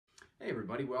Hey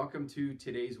everybody, welcome to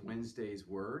today's Wednesday's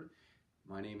Word.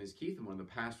 My name is Keith. I'm one of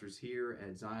the pastors here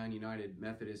at Zion United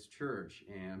Methodist Church,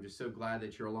 and I'm just so glad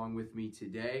that you're along with me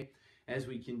today as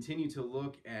we continue to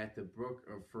look at the book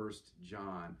of 1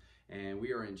 John. And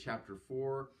we are in chapter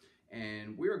 4,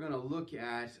 and we are going to look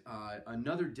at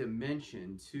another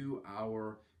dimension to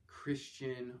our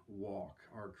Christian walk,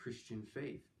 our Christian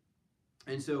faith.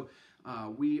 And so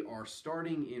we are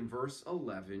starting in verse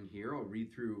 11 here. I'll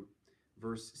read through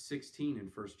verse 16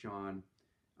 in 1 John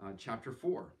chapter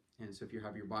 4. And so if you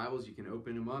have your Bibles, you can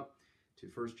open them up to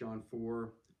 1 John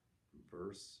 4,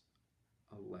 verse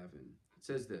 11. It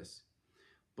says this,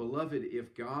 "Beloved,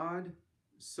 if God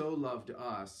so loved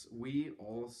us, we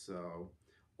also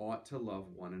ought to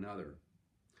love one another.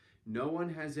 No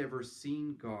one has ever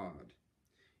seen God.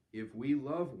 If we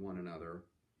love one another,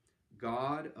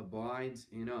 God abides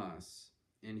in us,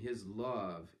 and his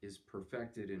love is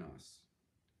perfected in us.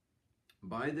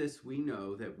 By this we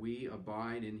know that we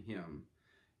abide in him,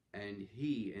 and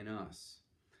he in us,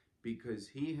 because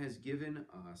he has given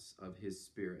us of his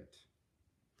Spirit.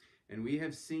 And we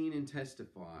have seen and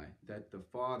testify that the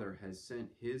Father has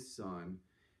sent his Son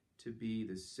to be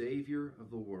the Savior of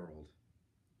the world.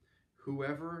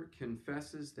 Whoever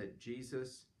confesses that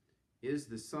Jesus is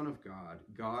the Son of God,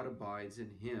 God abides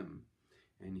in him,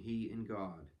 and he in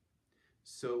God.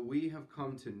 So we have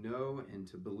come to know and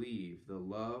to believe the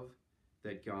love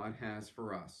that God has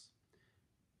for us.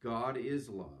 God is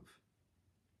love,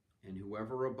 and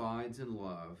whoever abides in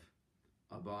love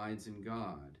abides in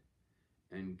God,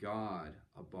 and God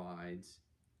abides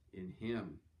in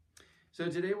him."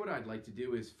 So today what I'd like to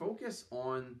do is focus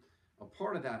on a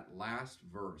part of that last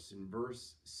verse in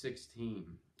verse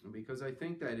 16, because I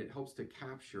think that it helps to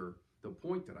capture the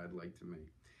point that I'd like to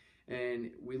make.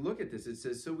 And we look at this, it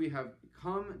says, "So we have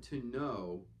come to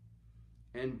know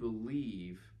and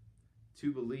believe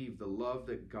the love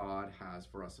that God has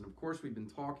for us." And of course, we've been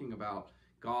talking about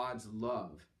God's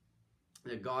love,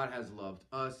 that God has loved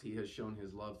us. He has shown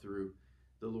his love through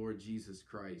the Lord Jesus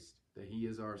Christ, that he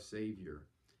is our Savior.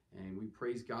 And we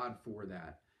praise God for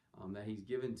that, that he's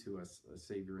given to us a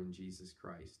Savior in Jesus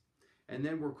Christ. And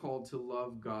then we're called to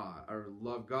love God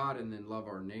and then love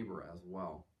our neighbor as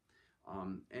well.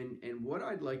 And what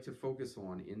I'd like to focus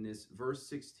on in this verse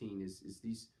 16 is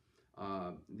these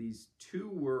two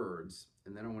words,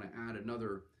 and then I want to add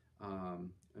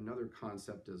another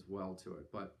concept as well to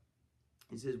it. But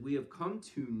it says, "We have come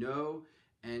to know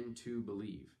and to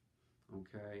believe."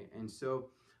 Okay, and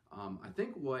so I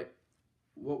think what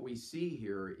we see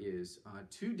here is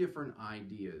two different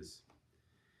ideas,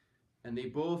 and they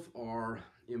both are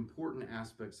important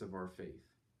aspects of our faith.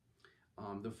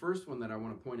 The first one that I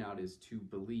want to point out is to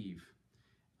believe.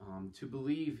 To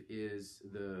believe is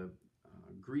the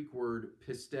Greek word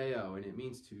pisteo, and it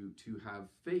means to have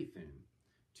faith in,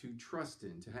 to trust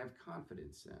in, to have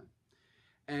confidence in.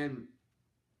 And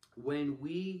when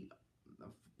we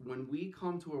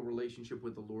come to a relationship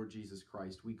with the Lord Jesus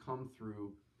Christ, we come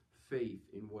through faith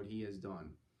in what he has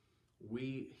done.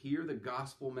 We hear the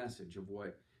gospel message of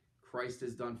what Christ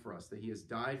has done for us, that he has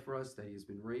died for us, that he has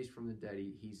been raised from the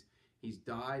dead. He's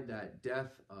died that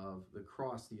death of the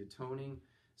cross, the atoning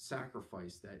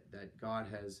sacrifice that God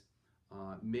has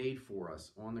made for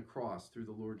us on the cross through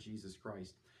the Lord Jesus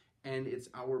Christ. And it's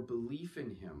our belief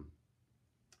in him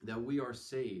that we are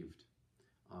saved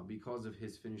because of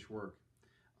his finished work.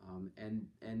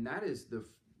 And that is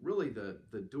really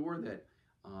the door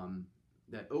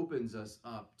that opens us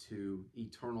up to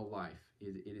eternal life.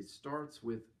 It starts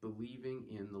with believing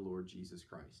in the Lord Jesus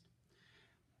Christ.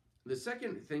 The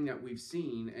second thing that we've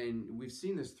seen, and we've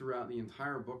seen this throughout the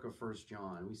entire book of 1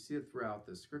 John, we see it throughout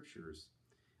the scriptures,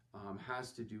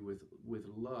 has to do with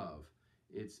love.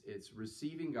 It's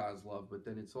receiving God's love, but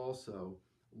then it's also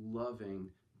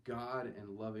loving God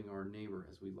and loving our neighbor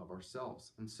as we love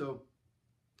ourselves. And so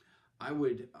I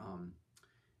would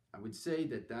say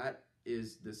that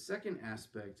is the second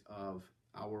aspect of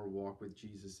our walk with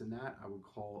Jesus, and that I would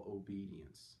call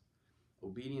obedience.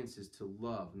 Obedience is to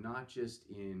love, not just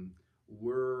in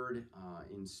word,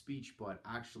 in speech, but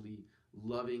actually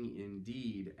loving in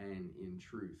deed and in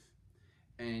truth.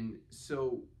 And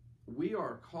so we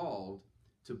are called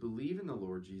to believe in the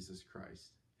Lord Jesus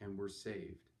Christ, and we're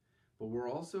saved. But we're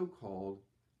also called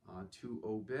to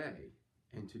obey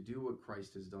and to do what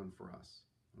Christ has done for us.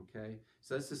 Okay?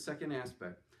 So that's the second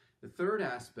aspect. The third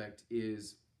aspect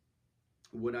is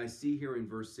what I see here in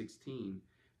verse 16,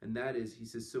 and that is, he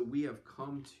says, "So we have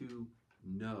come to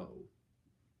know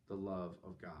the love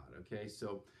of God." Okay,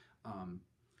 so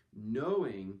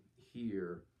knowing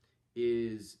here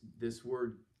is this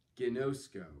word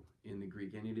gnosko in the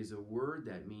Greek, and it is a word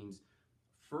that means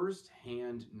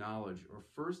first-hand knowledge or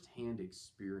first-hand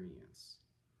experience.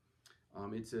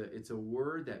 It's a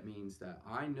word that means that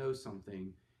I know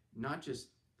something, not just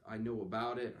I know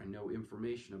about it, I know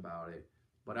information about it,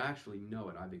 but I actually know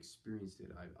it. I've experienced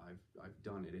it. I've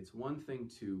done it. It's one thing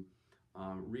to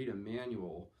read a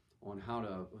manual on how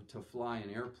to fly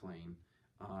an airplane,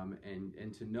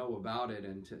 and to know about it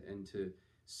and to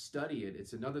study it.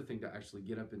 It's another thing to actually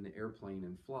get up in the airplane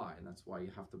and fly, and that's why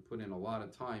you have to put in a lot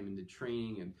of time into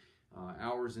training and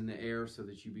hours in the air so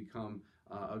that you become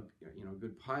a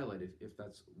good pilot if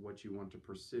that's what you want to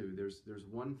pursue. There's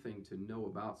one thing to know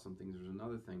about something. There's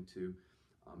another thing to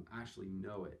actually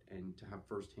know it and to have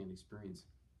firsthand experience.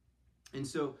 And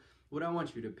so what I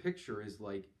want you to picture is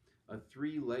like a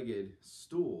three-legged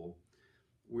stool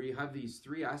where you have these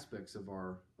three aspects of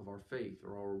our faith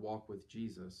or our walk with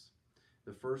Jesus.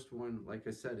 The first one, like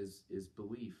I said, is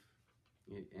belief.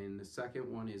 And the second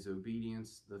one is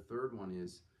obedience. The third one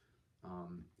is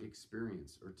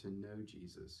experience, or to know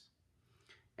Jesus.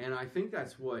 And I think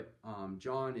that's what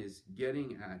John is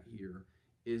getting at here,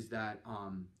 is that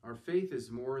our faith is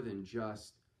more than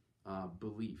just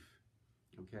belief.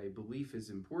 Okay, belief is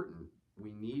important.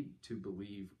 We need to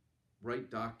believe right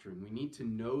doctrine. We need to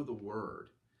know the Word.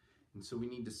 And so we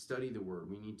need to study the Word.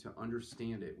 We need to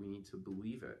understand it. We need to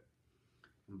believe it.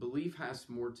 And belief has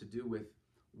more to do with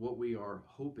what we are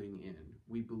hoping in.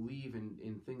 We believe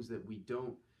in things that we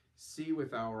don't see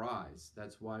with our eyes.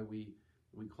 That's why we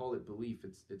call it belief.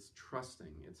 It's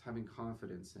trusting. It's having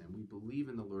confidence in. We believe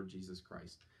in the Lord Jesus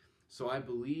Christ. So I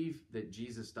believe that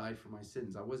Jesus died for my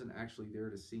sins. I wasn't actually there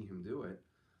to see him do it,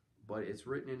 but it's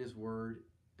written in his word,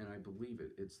 and I believe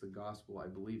it. It's the gospel. I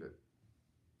believe it.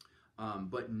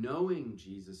 But knowing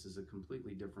Jesus is a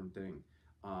completely different thing.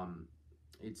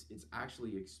 It's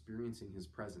actually experiencing his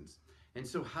presence. And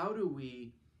so how do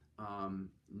we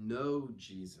know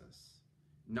Jesus?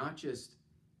 Not just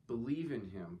believe in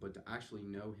him, but to actually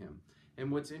know him. And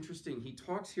what's interesting, he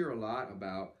talks here a lot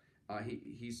about,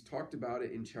 he's talked about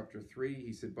it in chapter 3.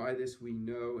 He said, by this we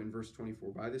know, in verse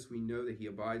 24, by this we know that he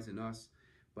abides in us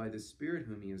by the Spirit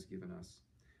whom he has given us.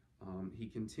 He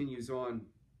continues on,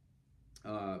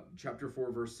 chapter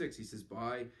 4, verse 6. He says,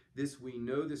 by this we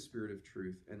know the spirit of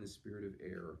truth and the spirit of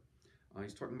error.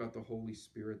 He's talking about the Holy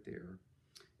Spirit there.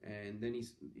 And then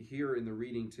he's here in the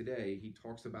reading today, he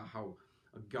talks about how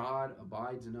God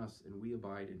abides in us and we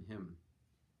abide in him.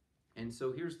 And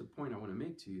so here's the point I want to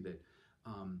make to you, that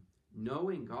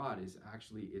knowing God is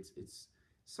actually, it's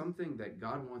something that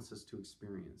God wants us to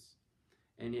experience.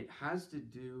 And it has to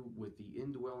do with the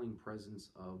indwelling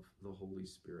presence of the Holy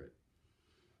Spirit.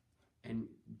 And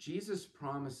Jesus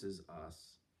promises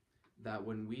us that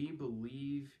when we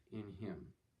believe in him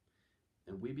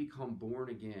and we become born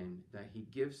again, that he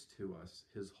gives to us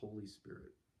his Holy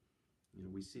Spirit. You know,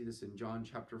 we see this in John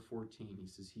chapter 14. He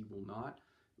says he will not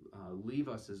leave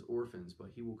us as orphans, but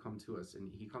he will come to us.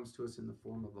 And he comes to us in the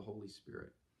form of the Holy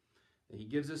Spirit. And he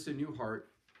gives us a new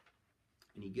heart,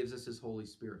 and he gives us his Holy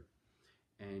Spirit.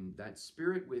 And that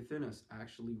Spirit within us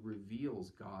actually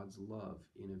reveals God's love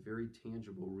in a very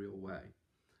tangible, real way.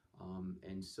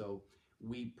 And so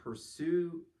we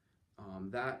pursue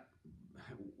that.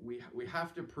 We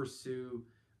have to pursue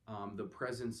the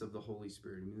presence of the Holy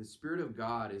Spirit. I mean, the Spirit of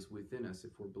God is within us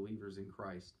if we're believers in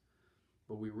Christ.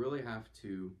 But we really have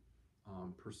to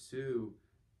pursue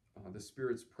the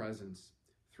Spirit's presence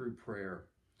through prayer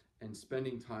and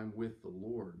spending time with the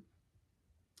Lord.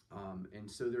 And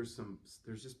so there's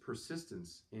just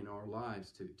persistence in our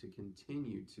lives to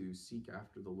continue to seek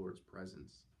after the Lord's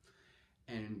presence.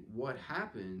 And what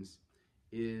happens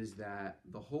is that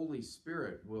the Holy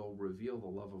Spirit will reveal the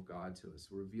love of God to us,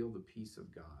 reveal the peace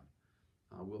of God.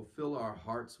 Will fill our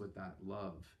hearts with that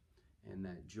love and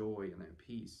that joy and that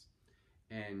peace.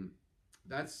 And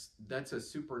that's a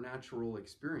supernatural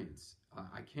experience.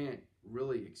 I can't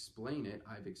really explain it.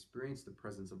 I've experienced the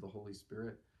presence of the Holy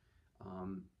Spirit.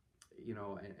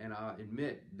 And I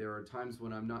admit there are times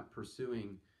when I'm not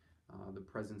pursuing the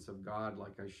presence of God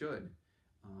like I should.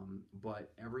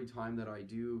 But every time that I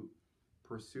do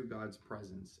pursue God's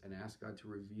presence and ask God to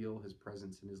reveal his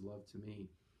presence and his love to me,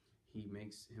 he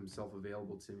makes himself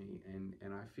available to me,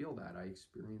 and I feel that, I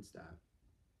experience that.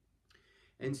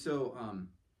 And so,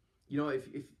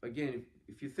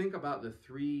 if you think about the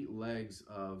three legs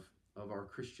of our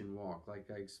Christian walk, like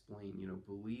I explained,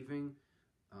 believing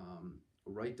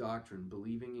right doctrine,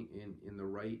 believing in the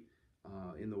right,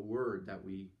 in the word that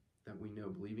we know,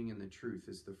 believing in the truth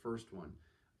is the first one.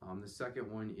 The second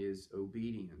one is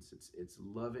obedience. It's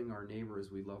loving our neighbor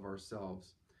as we love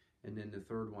ourselves. And then the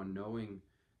third one, knowing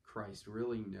Christ,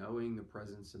 really knowing the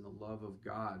presence and the love of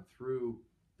God through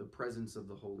the presence of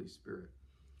the Holy Spirit.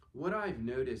 what I've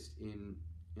noticed in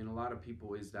a lot of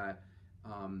people is that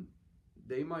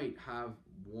they might have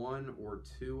one or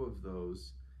two of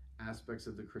those aspects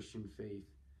of the Christian faith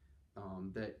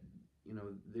that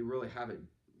they really have it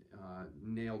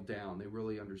nailed down. They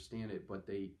really understand it, but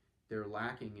they're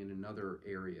lacking in another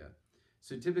area.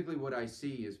 So typically what I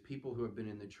see is people who have been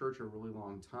in the church a really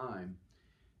long time,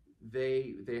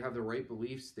 they have the right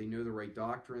beliefs, they know the right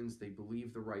doctrines, they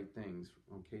believe the right things.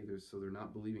 Okay, so they're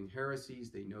not believing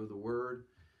heresies, they know the word,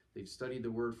 they've studied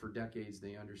the word for decades,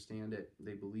 they understand it,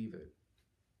 they believe it.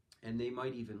 And they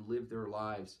might even live their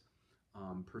lives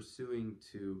pursuing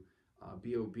to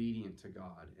be obedient to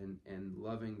God and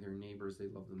loving their neighbors, they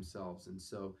love themselves. And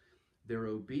so they're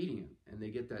obedient and they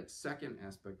get that second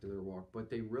aspect of their walk, but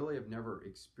they really have never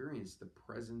experienced the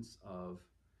presence of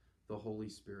the Holy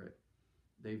Spirit.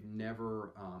 They've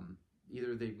never,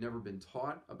 either they've never been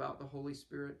taught about the Holy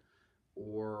Spirit,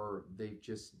 or they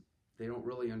don't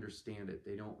really understand it.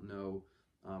 They don't know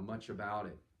much about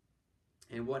it.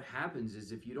 And what happens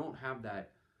is, if you don't have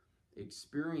that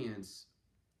experience,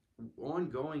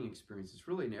 ongoing experience, it's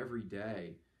really an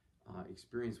everyday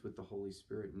experience with the Holy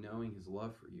Spirit, knowing His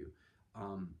love for you,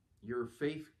 your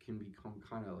faith can become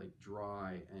kind of like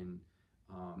dry, and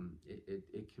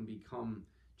it can become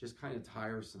just kind of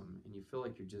tiresome, and you feel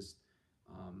like you're just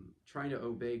trying to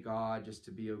obey God just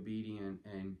to be obedient,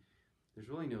 and there's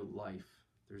really no life,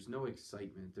 there's no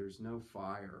excitement, there's no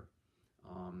fire.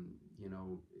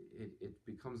 It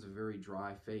becomes a very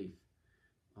dry faith.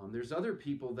 There's other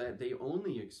people that they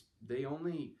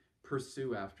only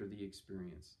pursue after the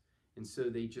experience, and so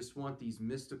they just want these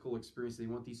mystical experiences, they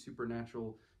want these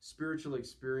supernatural spiritual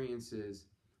experiences,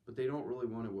 but they don't really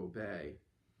want to obey.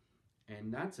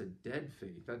 And that's a dead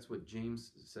faith. That's what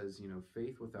James says,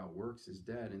 faith without works is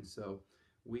dead. And so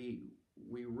we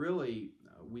really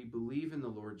believe in the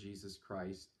Lord Jesus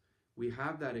Christ. We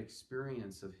have that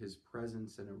experience of His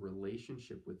presence and a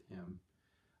relationship with Him.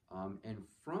 And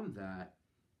from that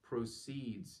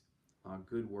proceeds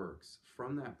good works.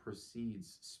 From that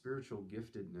proceeds spiritual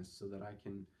giftedness, so that I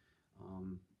can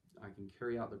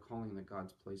carry out the calling that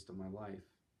God's placed on my life.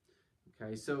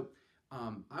 Okay, so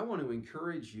I want to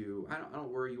encourage you. I don't know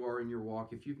where you are in your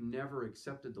walk. If you've never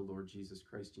accepted the Lord Jesus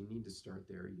Christ, you need to start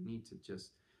there. You need to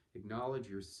just acknowledge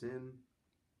your sin,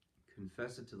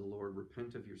 confess it to the Lord,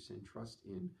 repent of your sin, trust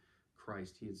in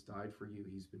Christ. He has died for you.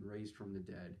 He's been raised from the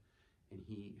dead, and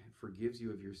He forgives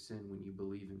you of your sin when you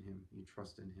believe in Him, you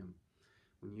trust in Him.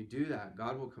 When you do that,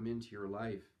 God will come into your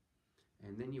life,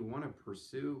 and then you want to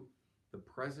pursue the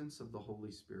presence of the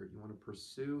Holy Spirit. You want to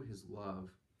pursue His love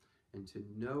and to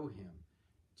know Him,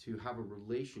 to have a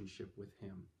relationship with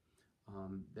Him,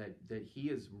 that He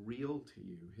is real to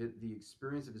you. The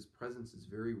experience of His presence is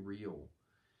very real.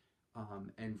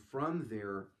 And from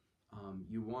there,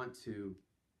 you want to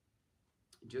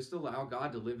just allow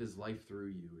God to live His life through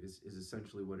you, is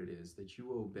essentially what it is. That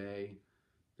you obey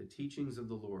the teachings of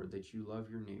the Lord, that you love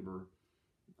your neighbor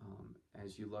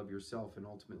as you love yourself, and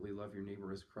ultimately love your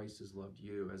neighbor as Christ has loved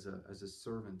you, as a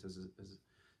servant, as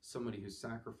somebody who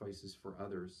sacrifices for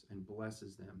others and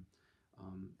blesses them,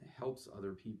 helps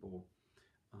other people.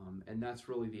 And that's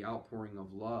really the outpouring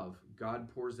of love. God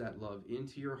pours that love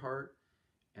into your heart,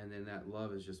 and then that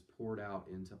love is just poured out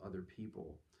into other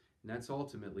people. And that's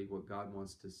ultimately what God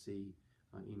wants to see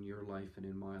in your life and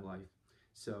in my life.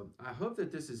 So I hope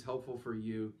that this is helpful for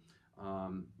you.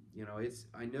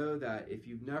 I know that if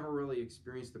you've never really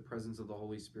experienced the presence of the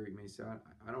Holy Spirit, you may say,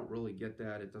 I don't really get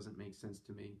that. It doesn't make sense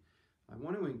to me. I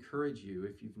want to encourage you,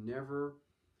 if you've never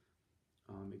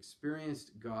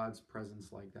experienced God's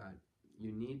presence like that,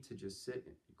 you need to just sit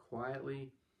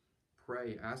quietly,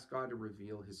 pray, ask God to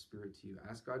reveal His Spirit to you,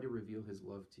 ask God to reveal His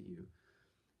love to you.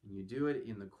 And you do it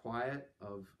in the quiet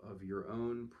of your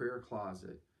own prayer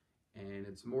closet. And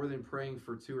it's more than praying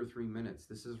for 2 or 3 minutes.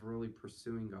 This is really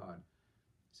pursuing God,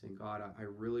 saying, God, I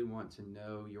really want to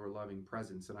know your loving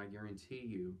presence. And I guarantee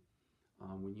you,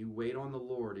 when you wait on the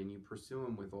Lord and you pursue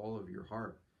Him with all of your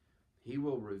heart, He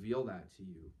will reveal that to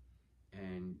you.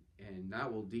 And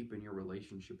that will deepen your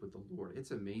relationship with the Lord.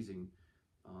 It's amazing,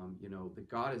 that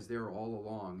God is there all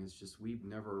along. It's just we've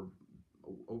never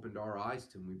opened our eyes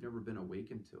to Him. We've never been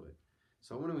awakened to it.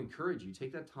 So I want to encourage you,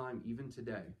 take that time even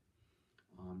today.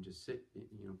 Just sit,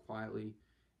 quietly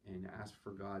and ask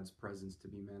for God's presence to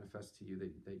be manifest to you,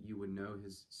 that you would know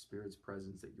His Spirit's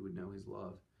presence, that you would know His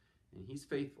love. And He's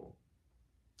faithful.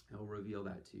 He'll reveal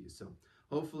that to you. So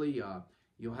hopefully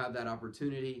you'll have that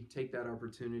opportunity, take that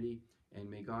opportunity, and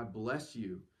may God bless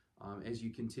you as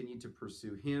you continue to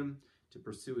pursue Him, to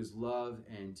pursue His love,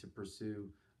 and to pursue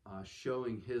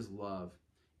showing His love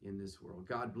in this world.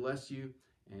 God bless you,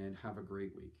 and have a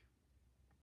great week.